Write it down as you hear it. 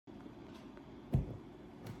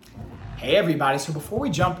Hey everybody, so before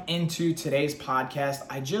we jump into today's podcast,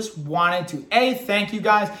 I just wanted to thank you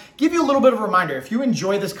guys, give you a little bit of a reminder. If you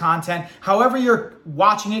enjoy this content, however you're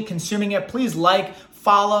watching it, consuming it, please like,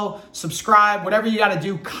 follow, subscribe, whatever you got to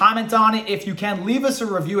do, comment on it. If you can, leave us a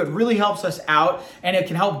review. It really helps us out and it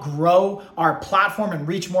can help grow our platform and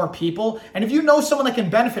reach more people. And if you know someone that can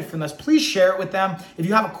benefit from this, please share it with them. If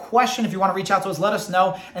you have a question, if you want to reach out to us, let us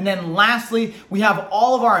know. And then lastly, we have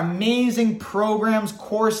all of our amazing programs,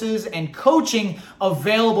 courses, and coaching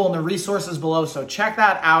available in the resources below. So check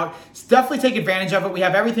that out. Definitely take advantage of it. We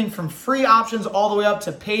have everything from free options all the way up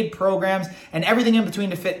to paid programs and everything in between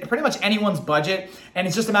to fit pretty much anyone's budget. And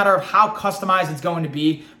it's just a matter of how customized it's going to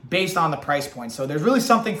be based on the price point. So there's really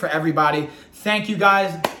something for everybody. Thank you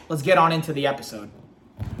guys. Let's get on into the episode.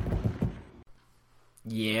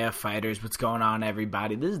 Yeah, fighters, what's going on,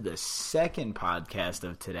 everybody? This is the second podcast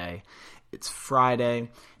of today. It's Friday.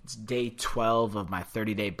 It's day 12 of my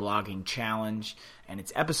 30-day blogging challenge, and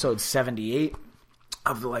it's episode 78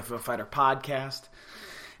 of the Life of a Fighter podcast.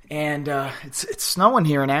 And it's snowing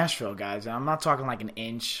here in Asheville, guys. I'm not talking like an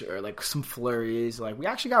inch or like some flurries. Like, we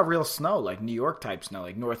actually got real snow, like New York type snow,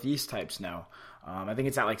 like Northeast type snow. I think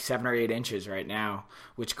it's at like 7 or 8 inches right now,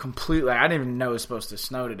 which completely, I didn't even know it was supposed to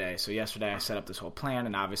snow today. So yesterday I set up this whole plan,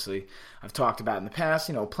 and obviously I've talked about in the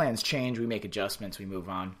past, plans change, we make adjustments, we move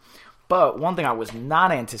on. But one thing I was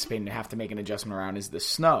not anticipating to have to make an adjustment around is the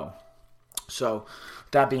snow. So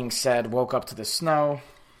that being said, woke up to the snow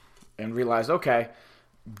and realized, okay,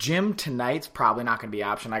 gym tonight's probably not going to be an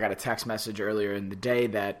option. I got a text message earlier in the day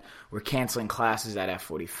that we're canceling classes at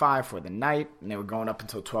F45 for the night, and they were going up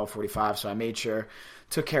until 12:45. So I made sure,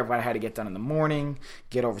 took care of what I had to get done in the morning,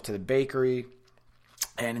 get over to the bakery,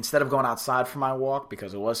 and instead of going outside for my walk,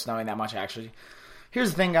 because it was snowing that much actually,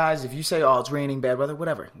 here's the thing, guys. If you say, oh, it's raining, bad weather,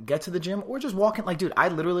 whatever, get to the gym or just walk in. Like, dude, I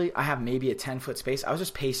have maybe a 10-foot space. I was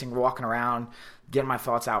just pacing, walking around, getting my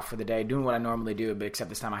thoughts out for the day, doing what I normally do, but except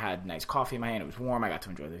this time I had nice coffee in my hand. It was warm. I got to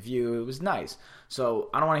enjoy the view. It was nice. So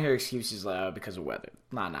I don't want to hear excuses because of weather.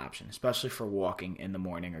 Not an option, especially for walking in the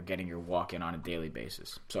morning or getting your walk in on a daily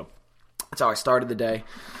basis. So that's how I started the day.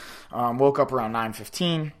 Woke up around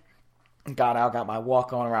 9:15, got out, got my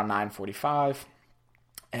walk going around 9:45,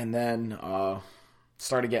 and then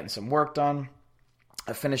started getting some work done.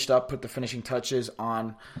 I finished up, put the finishing touches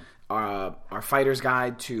on our Fighter's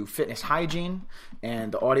Guide to Fitness Hygiene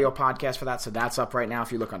and the audio podcast for that. So that's up right now.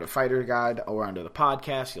 If you look under Fighter's Guide or under the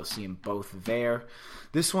podcast, you'll see them both there.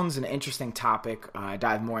 This one's an interesting topic. I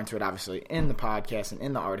dive more into it, obviously, in the podcast and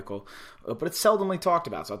in the article, but it's seldomly talked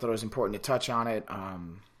about, so I thought it was important to touch on it.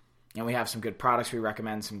 And we have some good products we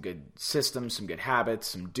recommend, some good systems, some good habits,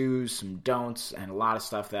 some do's, some don'ts, and a lot of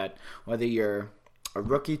stuff that whether you're a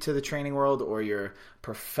rookie to the training world or you're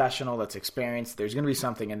professional that's experienced, there's going to be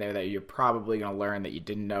something in there that you're probably going to learn that you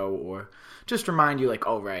didn't know, or just remind you like,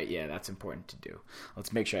 oh, right, yeah, that's important to do.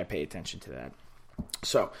 Let's make sure I pay attention to that.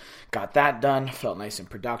 So got that done, felt nice and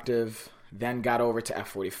productive, then got over to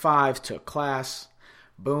F45, took class,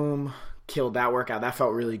 boom, killed that workout. That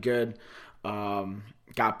felt really good.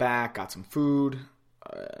 Got back, got some food,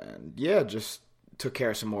 and just took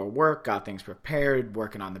care of some more work, got things prepared,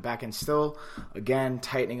 working on the back end still. Again,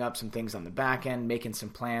 tightening up some things on the back end, making some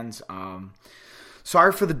plans.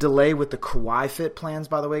 Sorry for the delay with the Kawhi Fit plans,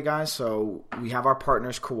 by the way, guys. So we have our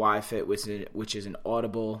partners, Kawhi Fit, which is an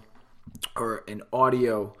audible or an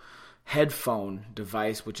audio headphone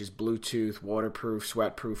device, which is Bluetooth, waterproof,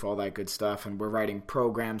 sweatproof, all that good stuff. And we're writing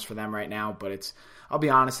programs for them right now, but I'll be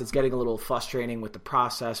honest, it's getting a little frustrating with the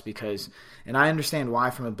process because, and I understand why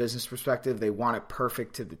from a business perspective, they want it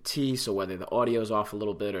perfect to the T. So whether the audio's off a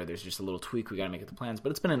little bit or there's just a little tweak, we got to make it the plans.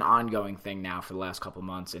 But it's been an ongoing thing now for the last couple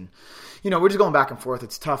months. And, we're just going back and forth.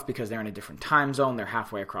 It's tough because they're in a different time zone. They're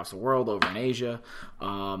halfway across the world over in Asia.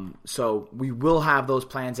 So we will have those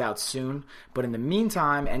plans out soon. But in the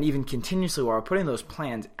meantime, and even continuously while we're putting those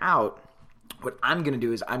plans out, what I'm going to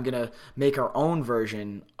do is I'm going to make our own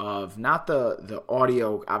version of not the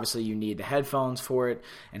audio. Obviously, you need the headphones for it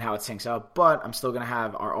and how it syncs up, but I'm still going to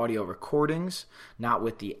have our audio recordings, not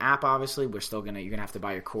with the app, obviously. You're going to have to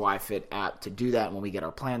buy your Kawhi Fit app to do that. When we get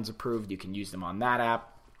our plans approved, you can use them on that app.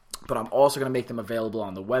 But I'm also going to make them available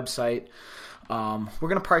on the website. We're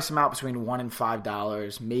going to price them out between $1 and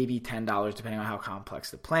 $5, maybe $10, depending on how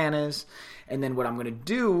complex the plan is. And then what I'm going to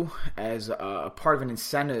do as a part of an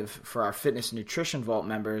incentive for our Fitness Nutrition Vault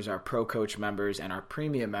members, our Pro Coach members, and our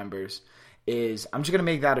Premium members is I'm just going to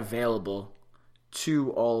make that available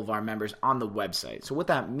to all of our members on the website. So what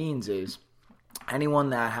that means is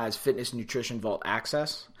anyone that has Fitness Nutrition Vault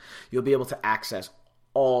access, you'll be able to access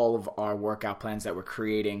all of our workout plans that we're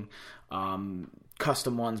creating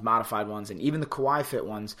custom ones, modified ones, and even the Kawhi Fit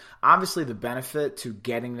ones. Obviously, the benefit to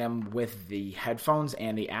getting them with the headphones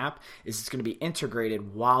and the app is it's going to be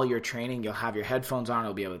integrated while you're training. You'll have your headphones on.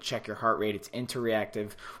 You'll be able to check your heart rate. It's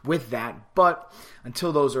interactive with that. But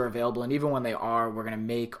until those are available, and even when they are, we're going to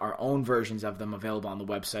make our own versions of them available on the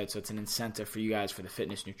website. So it's an incentive for you guys, for the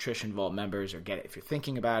Fitness Nutrition Vault members, or get it if you're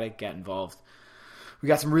thinking about it, get involved. We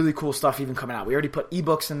got some really cool stuff even coming out. We already put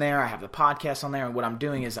ebooks in there. I have the podcast on there. And what I'm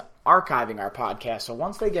doing is archiving our podcast. So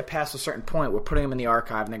once they get past a certain point, we're putting them in the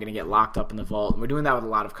archive and they're going to get locked up in the vault. And we're doing that with a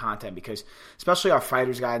lot of content because especially our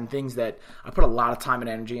Fighter's Guide and things that I put a lot of time and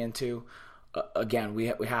energy into, again, we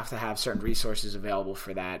have to have certain resources available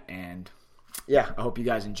for that. And yeah, I hope you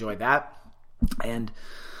guys enjoyed that. And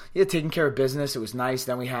yeah, taking care of business. It was nice.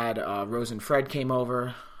 Then we had Rose and Fred came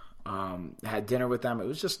over. Had dinner with them. It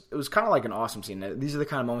was kind of like an awesome scene. These are the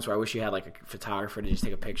kind of moments where I wish you had like a photographer to just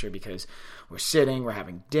take a picture because we're sitting, we're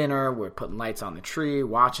having dinner, we're putting lights on the tree,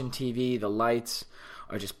 watching TV. The lights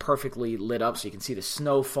are just perfectly lit up so you can see the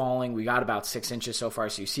snow falling. We got about 6 inches so far,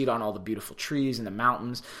 so you see it on all the beautiful trees in the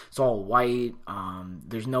mountains. It's all white.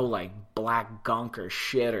 There's no like black gunk or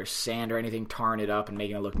shit or sand or anything tarring it up and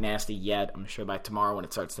making it look nasty yet. I'm sure by tomorrow when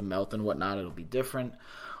it starts to melt and whatnot, it'll be different.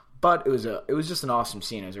 But it was just an awesome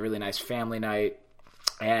scene. It was a really nice family night.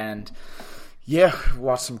 And yeah,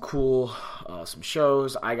 watched some cool some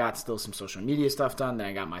shows. I got still some social media stuff done. Then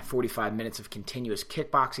I got my 45 minutes of continuous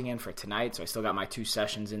kickboxing in for tonight. So I still got my 2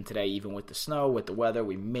 sessions in today, even with the snow, with the weather.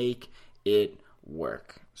 We make it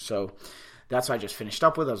work. So that's what I just finished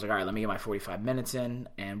up with. I was like, all right, let me get my 45 minutes in.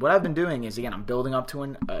 And what I've been doing is, again, I'm building up to a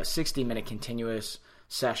 60-minute continuous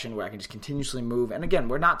session where I can just continuously move. And again,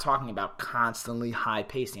 we're not talking about constantly high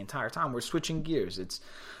pace the entire time. We're switching gears. It's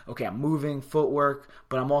okay, I'm moving, footwork,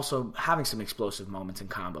 but I'm also having some explosive moments and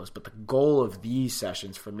combos. But the goal of these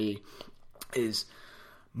sessions for me is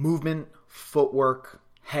movement, footwork,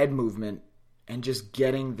 head movement, and just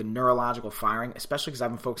getting the neurological firing, especially because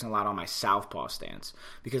I've been focusing a lot on my southpaw stance.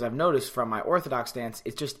 Because I've noticed from my orthodox stance,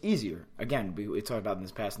 it's just easier. Again, we talked about in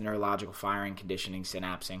this past, neurological firing, conditioning,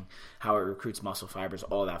 synapsing, how it recruits muscle fibers,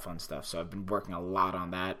 all that fun stuff. So I've been working a lot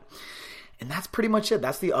on that. And that's pretty much it.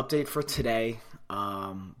 That's the update for today.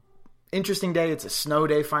 Interesting day. It's a snow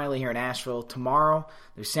day finally here in Asheville. Tomorrow,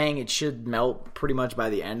 they're saying it should melt pretty much by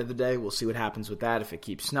the end of the day. We'll see what happens with that. If it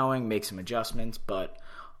keeps snowing, make some adjustments. But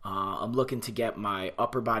I'm looking to get my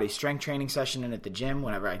upper body strength training session in at the gym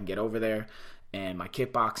whenever I can get over there, and my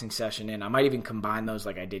kickboxing session in. I might even combine those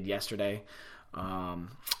like I did yesterday, and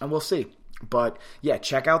we'll see. But yeah,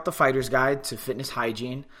 check out the Fighter's Guide to Fitness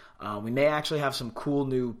Hygiene. We may actually have some cool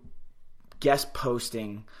new guest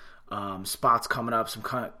posting spots coming up. Some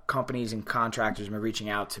companies and contractors have been reaching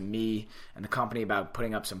out to me and the company about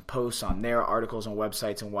putting up some posts on their articles and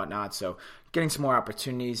websites and whatnot. So getting some more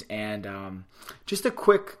opportunities. And just a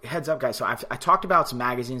quick heads up, guys. So I talked about some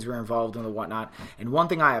magazines we were involved in and whatnot. And one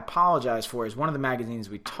thing I apologize for is one of the magazines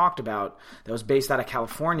we talked about that was based out of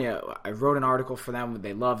California. I wrote an article for them.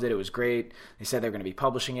 They loved it. It was great. They said they're going to be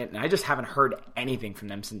publishing it. And I just haven't heard anything from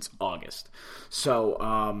them since August.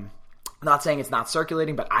 So, not saying it's not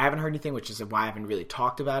circulating, but I haven't heard anything, which is why I haven't really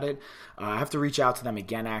talked about it. I have to reach out to them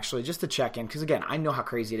again, actually, just to check in. Because, again, I know how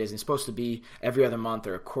crazy it is. It's supposed to be every other month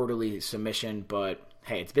or a quarterly submission. But,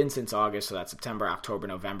 hey, it's been since August, so that's September, October,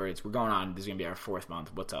 November. We're going on. This is going to be our 4th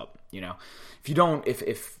month. What's up? You know,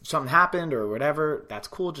 if something happened or whatever, that's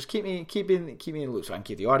cool. Just keep me in the loop so I can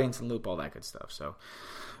keep the audience in the loop, all that good stuff. So,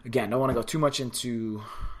 again, don't want to go too much into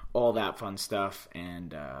all that fun stuff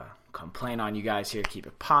and complain on you guys here. Keep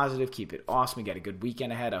it positive, keep it awesome. We got a good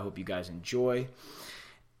weekend ahead. I hope you guys enjoy.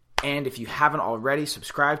 And if you haven't already,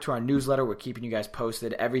 subscribe to our newsletter. We're keeping you guys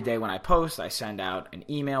posted. Every day when I post, I send out an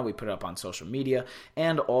email. We put it up on social media.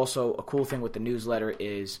 And also, a cool thing with the newsletter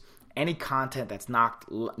is any content that's not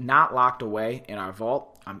locked away in our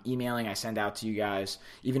vault, I'm emailing, I send out to you guys,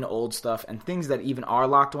 even old stuff and things that even are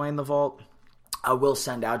locked away in the vault. I will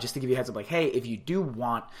send out just to give you a heads up, like, hey, if you do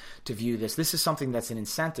want to view this is something that's an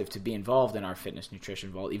incentive to be involved in our Fitness Nutrition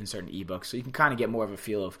Vault, even certain ebooks, so you can kind of get more of a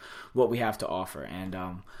feel of what we have to offer. And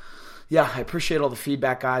yeah, I appreciate all the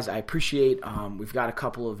feedback, guys. I appreciate we've got a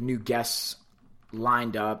couple of new guests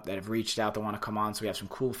lined up that have reached out that want to come on, so we have some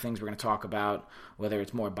cool things we're going to talk about, whether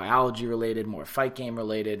it's more biology related, more fight game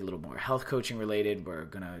related, a little more health coaching related. We're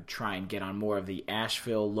going to try and get on more of the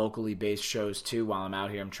Asheville locally based shows too. While I'm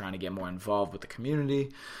out here, I'm trying to get more involved with the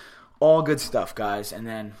community. All good stuff, guys. And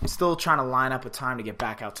then still trying to line up a time to get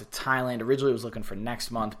back out to Thailand. Originally I was looking for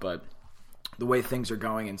next month, but the way things are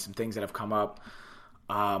going and some things that have come up,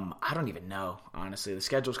 I don't even know, honestly. The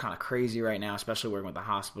schedule's kind of crazy right now, especially working with the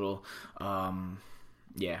hospital.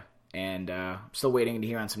 Yeah, And I'm still waiting to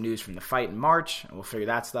hear on some news from the fight in March, and we'll figure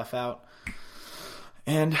that stuff out.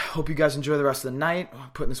 And hope you guys enjoy the rest of the night. I'm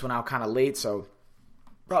putting this one out kind of late, so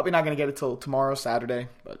probably not going to get it till tomorrow, Saturday.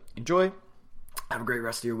 But enjoy. Have a great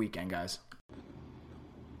rest of your weekend, guys.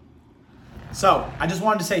 So I just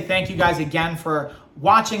wanted to say thank you guys again for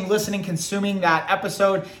watching, listening, consuming that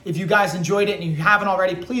episode. If you guys enjoyed it and you haven't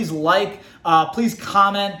already, please please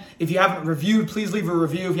comment. If you haven't reviewed, please leave a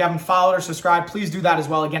review. If you haven't followed or subscribed, please do that as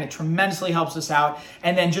well. Again, it tremendously helps us out.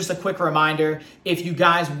 And then just a quick reminder, if you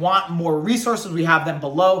guys want more resources, we have them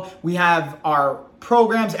below. We have our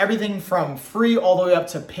programs, everything from free all the way up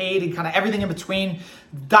to paid and kind of everything in between.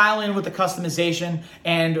 Dial in with the customization,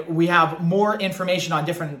 and we have more information on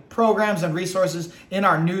different programs and resources in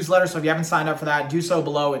our newsletter. So if you haven't signed up for that, do so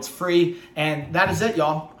below. It's free. And that is it,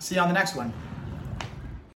 y'all. See you on the next one.